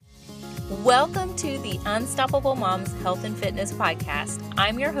Welcome to the Unstoppable Moms Health and Fitness Podcast.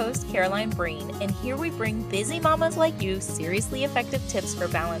 I'm your host, Caroline Breen, and here we bring busy mamas like you seriously effective tips for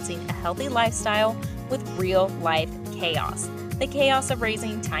balancing a healthy lifestyle with real life chaos. The chaos of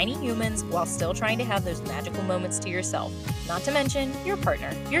raising tiny humans while still trying to have those magical moments to yourself, not to mention your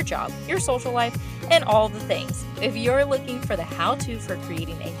partner, your job, your social life, and all the things. If you're looking for the how-to for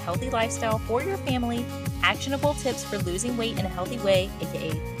creating a healthy lifestyle for your family, actionable tips for losing weight in a healthy way,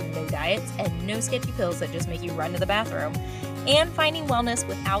 aka no diets and no sketchy pills that just make you run to the bathroom, and finding wellness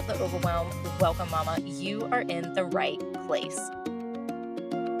without the overwhelm, welcome mama, you are in the right place.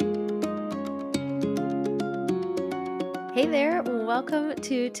 Hey there, welcome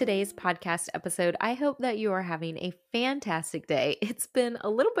to today's podcast episode. I hope that you are having a fantastic day. It's been a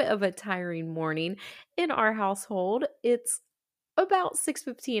little bit of a tiring morning in our household. It's about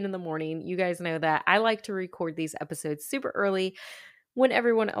 6:15 in the morning. You guys know that I like to record these episodes super early when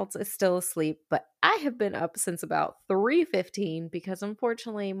everyone else is still asleep, but I have been up since about 3:15 because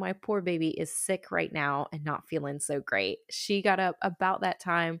unfortunately my poor baby is sick right now and not feeling so great. She got up about that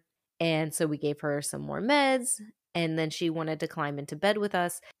time, and so we gave her some more meds, and then she wanted to climb into bed with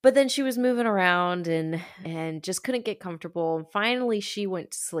us, but then she was moving around and just couldn't get comfortable. And finally she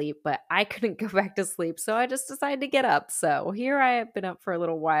went to sleep, but I couldn't go back to sleep, so I just decided to get up. So here I have been up for a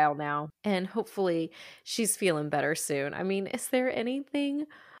little while now, and hopefully she's feeling better soon. I mean, is there anything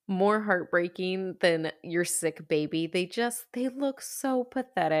more heartbreaking than your sick baby? They look so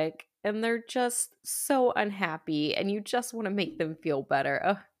pathetic and they're just so unhappy, and you just want to make them feel better.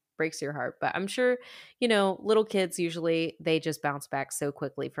 Ugh, breaks your heart. But I'm sure, little kids usually they just bounce back so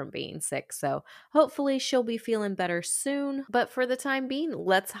quickly from being sick. So hopefully she'll be feeling better soon. But for the time being,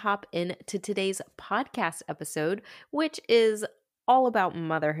 let's hop into today's podcast episode, which is all about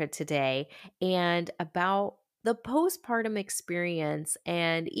motherhood today and about the postpartum experience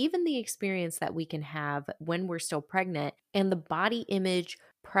and even the experience that we can have when we're still pregnant, and the body image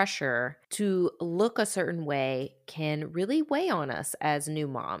pressure to look a certain way can really weigh on us as new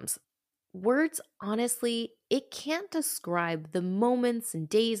moms. Words, honestly, it can't describe the moments and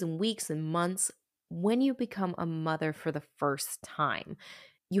days and weeks and months when you become a mother for the first time.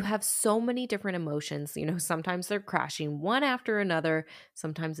 You have so many different emotions. Sometimes they're crashing one after another.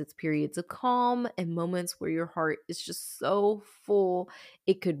 Sometimes it's periods of calm and moments where your heart is just so full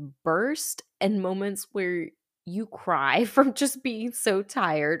it could burst, and moments where you cry from just being so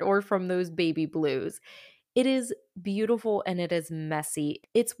tired or from those baby blues. It is beautiful and it is messy.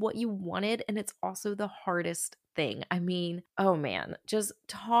 It's what you wanted, and it's also the hardest thing. I mean, oh man, just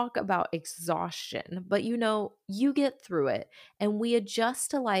talk about exhaustion. But you get through it, and we adjust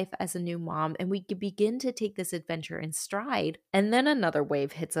to life as a new mom, and we begin to take this adventure in stride. And then another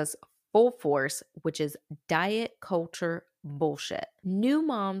wave hits us full force, which is diet culture bullshit. New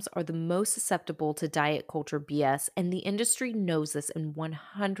moms are the most susceptible to diet culture BS, and the industry knows this and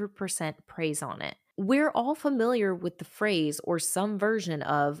 100% preys on it. We're all familiar with the phrase or some version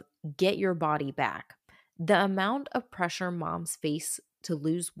of get your body back. The amount of pressure moms face to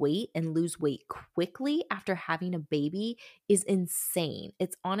lose weight and lose weight quickly after having a baby is insane.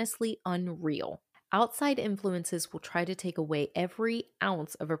 It's honestly unreal. Outside influences will try to take away every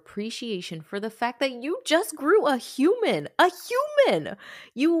ounce of appreciation for the fact that you just grew a human. A human!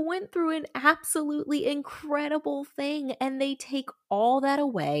 You went through an absolutely incredible thing, and they take all that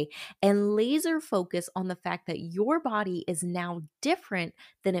away and laser focus on the fact that your body is now different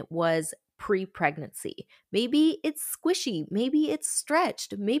than it was pre-pregnancy. Maybe it's squishy, maybe it's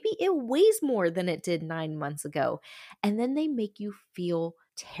stretched, maybe it weighs more than it did 9 months ago. And then they make you feel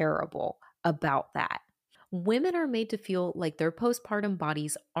terrible about that. Women are made to feel like their postpartum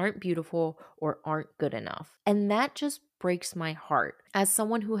bodies aren't beautiful or aren't good enough. And that just breaks my heart as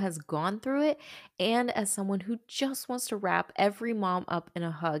someone who has gone through it, and as someone who just wants to wrap every mom up in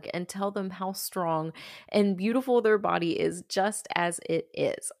a hug and tell them how strong and beautiful their body is just as it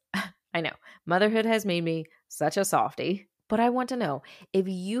is. I know, motherhood has made me such a softie. But I want to know, if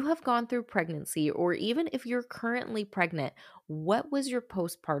you have gone through pregnancy, or even if you're currently pregnant, what was your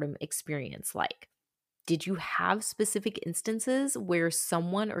postpartum experience like? Did you have specific instances where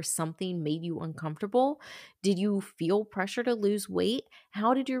someone or something made you uncomfortable? Did you feel pressure to lose weight?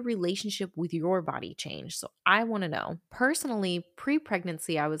 How did your relationship with your body change? So I want to know. Personally,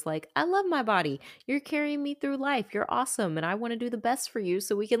 pre-pregnancy, I was like, I love my body. You're carrying me through life. You're awesome. And I want to do the best for you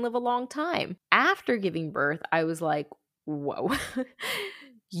so we can live a long time. After giving birth, I was like, whoa.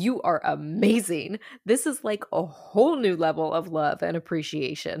 You are amazing. This is like a whole new level of love and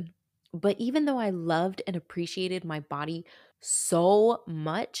appreciation. But even though I loved and appreciated my body so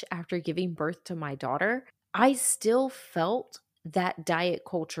much after giving birth to my daughter, I still felt that diet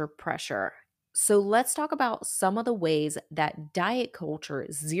culture pressure. So let's talk about some of the ways that diet culture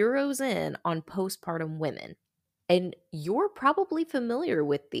zeroes in on postpartum women. And you're probably familiar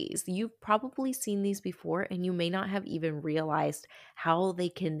with these. You've probably seen these before, and you may not have even realized how they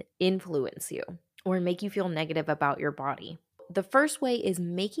can influence you or make you feel negative about your body. The first way is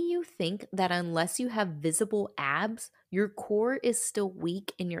making you think that unless you have visible abs, your core is still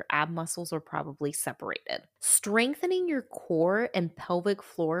weak and your ab muscles are probably separated. Strengthening your core and pelvic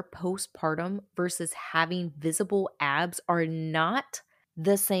floor postpartum versus having visible abs are not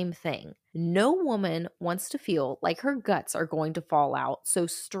the same thing. No woman wants to feel like her guts are going to fall out. So,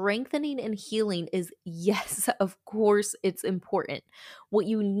 strengthening and healing is, yes, of course, it's important. What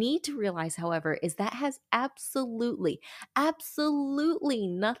you need to realize, however, is that has absolutely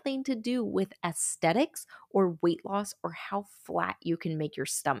nothing to do with aesthetics or weight loss or how flat you can make your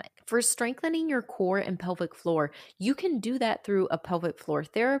stomach. For strengthening your core and pelvic floor, you can do that through a pelvic floor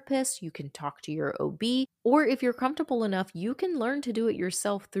therapist. You can talk to your OB, or if you're comfortable enough, you can learn to do it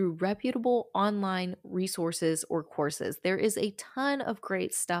yourself through reputable online resources or courses. There is a ton of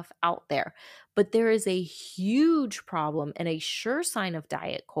great stuff out there, but there is a huge problem and a sure sign of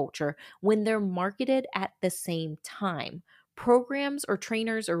diet culture when they're marketed at the same time. Programs or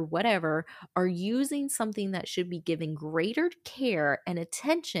trainers or whatever are using something that should be given greater care and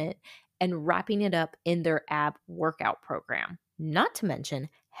attention and wrapping it up in their ab workout program. Not to mention,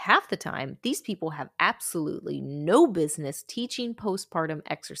 half the time, these people have absolutely no business teaching postpartum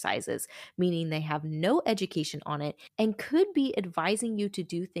exercises, meaning they have no education on it and could be advising you to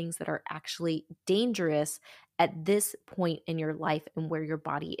do things that are actually dangerous at this point in your life and where your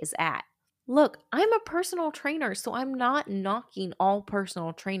body is at. Look, I'm a personal trainer, so I'm not knocking all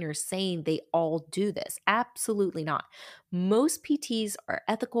personal trainers saying they all do this. Absolutely not. Most PTs are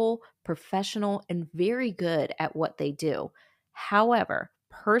ethical, professional, and very good at what they do. However,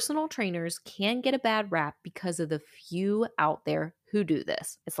 personal trainers can get a bad rap because of the few out there who do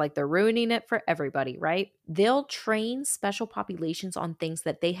this. It's like they're ruining it for everybody, right? They'll train special populations on things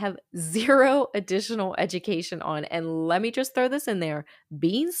that they have zero additional education on. And let me just throw this in there: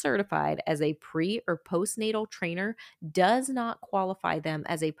 being certified as a pre or postnatal trainer does not qualify them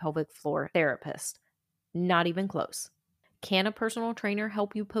as a pelvic floor therapist. Not even close. Can a personal trainer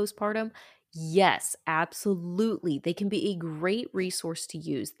help you postpartum? Yes, absolutely. They can be a great resource to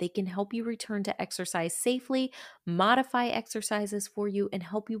use. They can help you return to exercise safely, modify exercises for you, and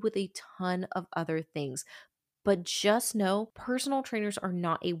help you with a ton of other things. But just know personal trainers are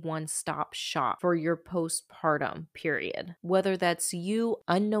not a one stop shop for your postpartum period. Whether that's you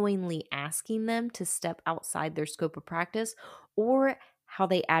unknowingly asking them to step outside their scope of practice or how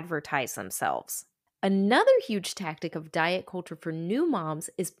they advertise themselves. Another huge tactic of diet culture for new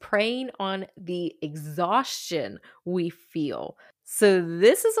moms is preying on the exhaustion we feel. So,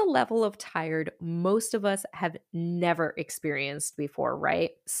 this is a level of tired most of us have never experienced before,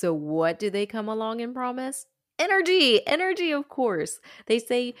 right? So, what do they come along and promise? Energy, of course. They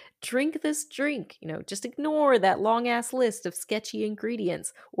say, drink this drink, just ignore that long ass list of sketchy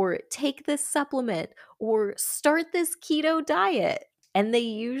ingredients, or take this supplement, or start this keto diet. And they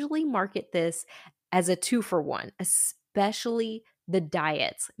usually market this as a 2-for-1, especially the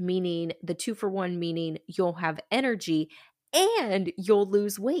diets, meaning the 2-for-1, meaning you'll have energy and you'll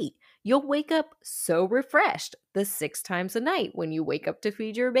lose weight. You'll wake up so refreshed the 6 times a night when you wake up to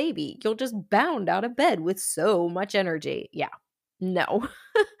feed your baby. You'll just bound out of bed with so much energy. Yeah. No,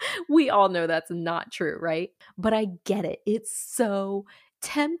 we all know that's not true, right? But I get it. It's so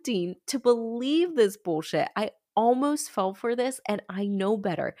tempting to believe this bullshit. I almost fell for this and I know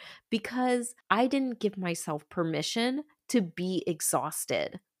better because I didn't give myself permission to be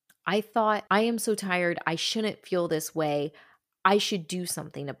exhausted. I thought, I am so tired. I shouldn't feel this way. I should do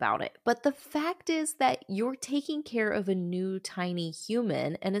something about it. But the fact is that you're taking care of a new tiny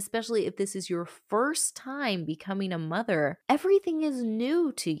human. And especially if this is your first time becoming a mother, everything is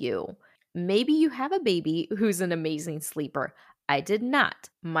new to you. Maybe you have a baby who's an amazing sleeper. I did not.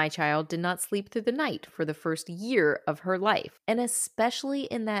 My child did not sleep through the night for the first year of her life. And especially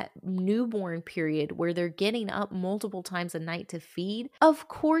in that newborn period where they're getting up multiple times a night to feed, of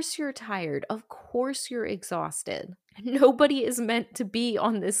course you're tired. Of course you're exhausted. Nobody is meant to be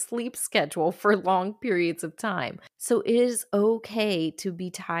on this sleep schedule for long periods of time. So it is okay to be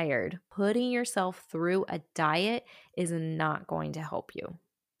tired. Putting yourself through a diet is not going to help you.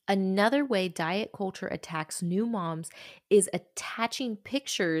 Another way diet culture attacks new moms is attaching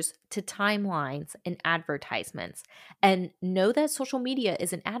pictures to timelines and advertisements. And know that social media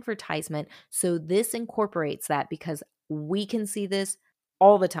is an advertisement, so this incorporates that because we can see this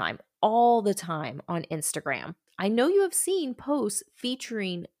all the time on Instagram. I know you have seen posts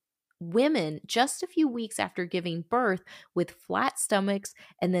featuring women just a few weeks after giving birth with flat stomachs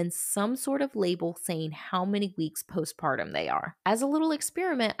and then some sort of label saying how many weeks postpartum they are. As a little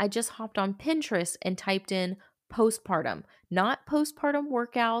experiment, I just hopped on Pinterest and typed in postpartum, not postpartum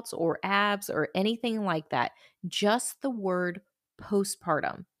workouts or abs or anything like that, just the word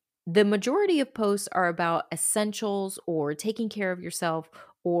postpartum. The majority of posts are about essentials or taking care of yourself,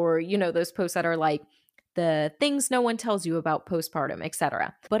 or, those posts that are like, the things no one tells you about postpartum,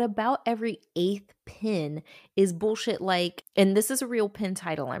 etc. But about every eighth pin is bullshit like, and this is a real pin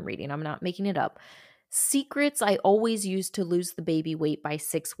title I'm reading, I'm not making it up. Secrets I always use to lose the baby weight by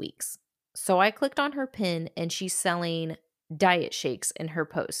 6 weeks. So I clicked on her pin and she's selling diet shakes in her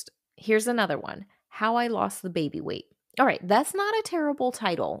post. Here's another one. How I lost the baby weight. All right, that's not a terrible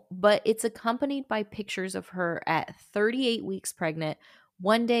title, but it's accompanied by pictures of her at 38 weeks pregnant,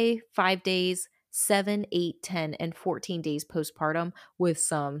 1 day, 5 days, 7, 8, 10, and 14 days postpartum with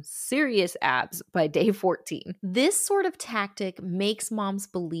some serious abs by day 14. This sort of tactic makes moms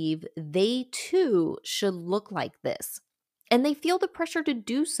believe they too should look like this. And they feel the pressure to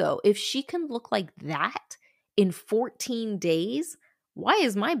do so. If she can look like that in 14 days, why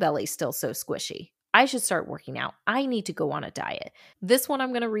is my belly still so squishy? I should start working out. I need to go on a diet. This one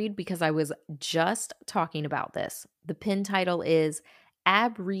I'm going to read because I was just talking about this. The pin title is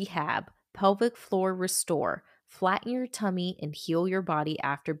Ab Rehab, Pelvic Floor Restore, Flatten Your Tummy and Heal Your Body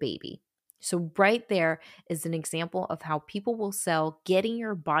After Baby. So right there is an example of how people will sell getting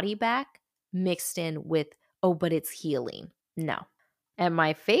your body back mixed in with, oh, but it's healing. No. And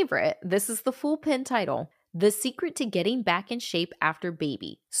my favorite, this is the full pin title, The Secret to Getting Back in Shape After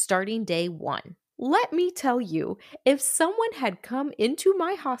Baby, starting day 1. Let me tell you, if someone had come into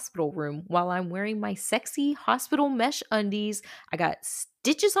my hospital room while I'm wearing my sexy hospital mesh undies, I got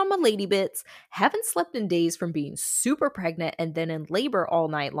stitches on my lady bits, haven't slept in days from being super pregnant and then in labor all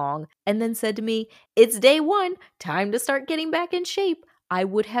night long, and then said to me, it's day 1, time to start getting back in shape, I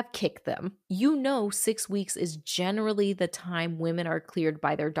would have kicked them. 6 weeks is generally the time women are cleared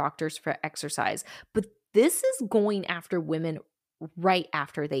by their doctors for exercise, but this is going after women right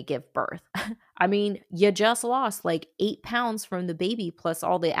after they give birth. I mean, you just lost like 8 pounds from the baby plus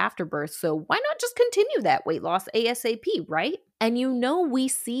all the afterbirth. So why not just continue that weight loss ASAP, right? And we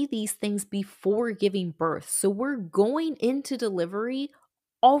see these things before giving birth. So we're going into delivery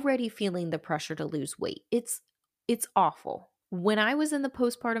already feeling the pressure to lose weight. It's awful. When I was in the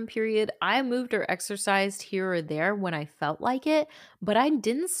postpartum period, I moved or exercised here or there when I felt like it, but I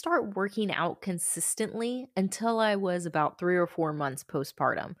didn't start working out consistently until I was about 3 or 4 months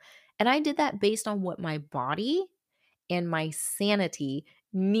postpartum. And I did that based on what my body and my sanity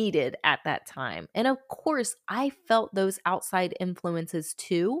needed at that time. And of course, I felt those outside influences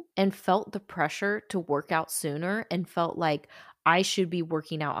too, and felt the pressure to work out sooner and felt like I should be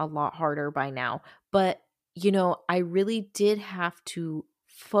working out a lot harder by now. But I really did have to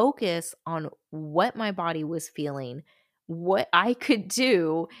focus on what my body was feeling, what I could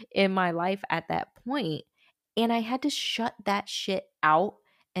do in my life at that point, and I had to shut that shit out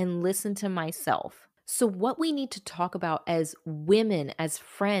and listen to myself. So, what we need to talk about as women, as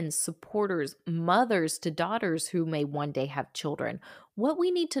friends, supporters, mothers to daughters who may one day have children, what we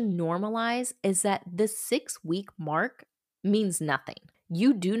need to normalize is that the 6-week mark means nothing.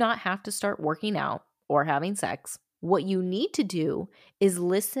 You do not have to start working out or having sex. What you need to do is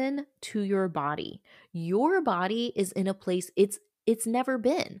listen to your body. Your body is in a place it's never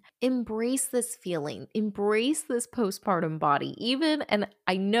been. Embrace this feeling. Embrace this postpartum body. And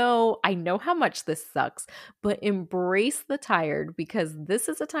I know how much this sucks, but embrace the tired because this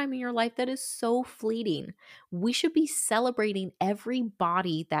is a time in your life that is so fleeting. We should be celebrating every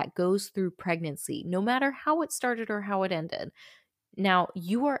body that goes through pregnancy, no matter how it started or how it ended. Now,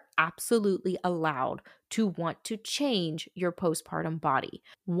 you are absolutely allowed to want to change your postpartum body.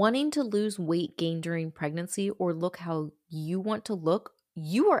 Wanting to lose weight gained during pregnancy or look how you want to look,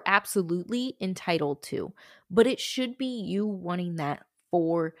 you are absolutely entitled to, but it should be you wanting that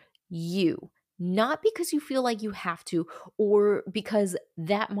for you. Not because you feel like you have to, or because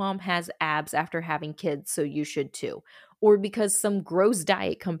that mom has abs after having kids, so you should too, or because some gross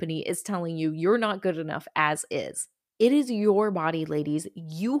diet company is telling you you're not good enough as is. It is your body, ladies.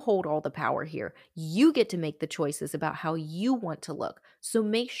 You hold all the power here. You get to make the choices about how you want to look. So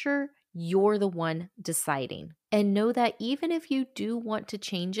make sure you're the one deciding. And know that even if you do want to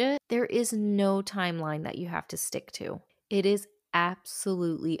change it, there is no timeline that you have to stick to. It is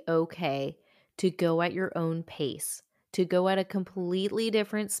absolutely okay to go at your own pace, to go at a completely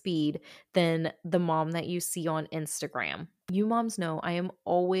different speed than the mom that you see on Instagram. You moms know I am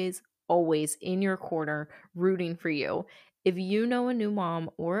always always in your corner rooting for you. If you know a new mom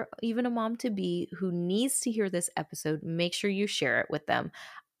or even a mom to be who needs to hear this episode, make sure you share it with them.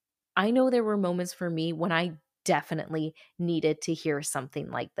 I know there were moments for me when I definitely needed to hear something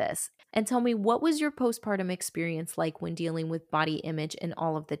like this. And tell me, what was your postpartum experience like when dealing with body image and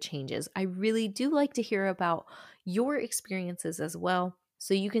all of the changes? I really do like to hear about your experiences as well.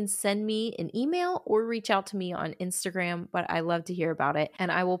 So you can send me an email or reach out to me on Instagram, but I love to hear about it.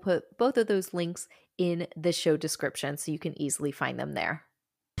 And I will put both of those links in the show description so you can easily find them there.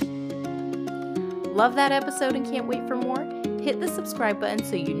 Love that episode and can't wait for more? Hit the subscribe button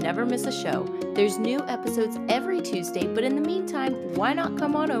so you never miss a show. There's new episodes every Tuesday, but in the meantime, why not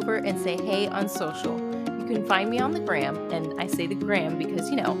come on over and say hey on social? You can find me on the gram, and I say the gram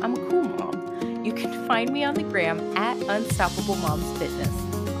because, I'm a cool mom. You can find me on the gram at Unstoppable Moms Fitness.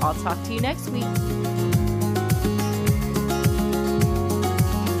 I'll talk to you next week.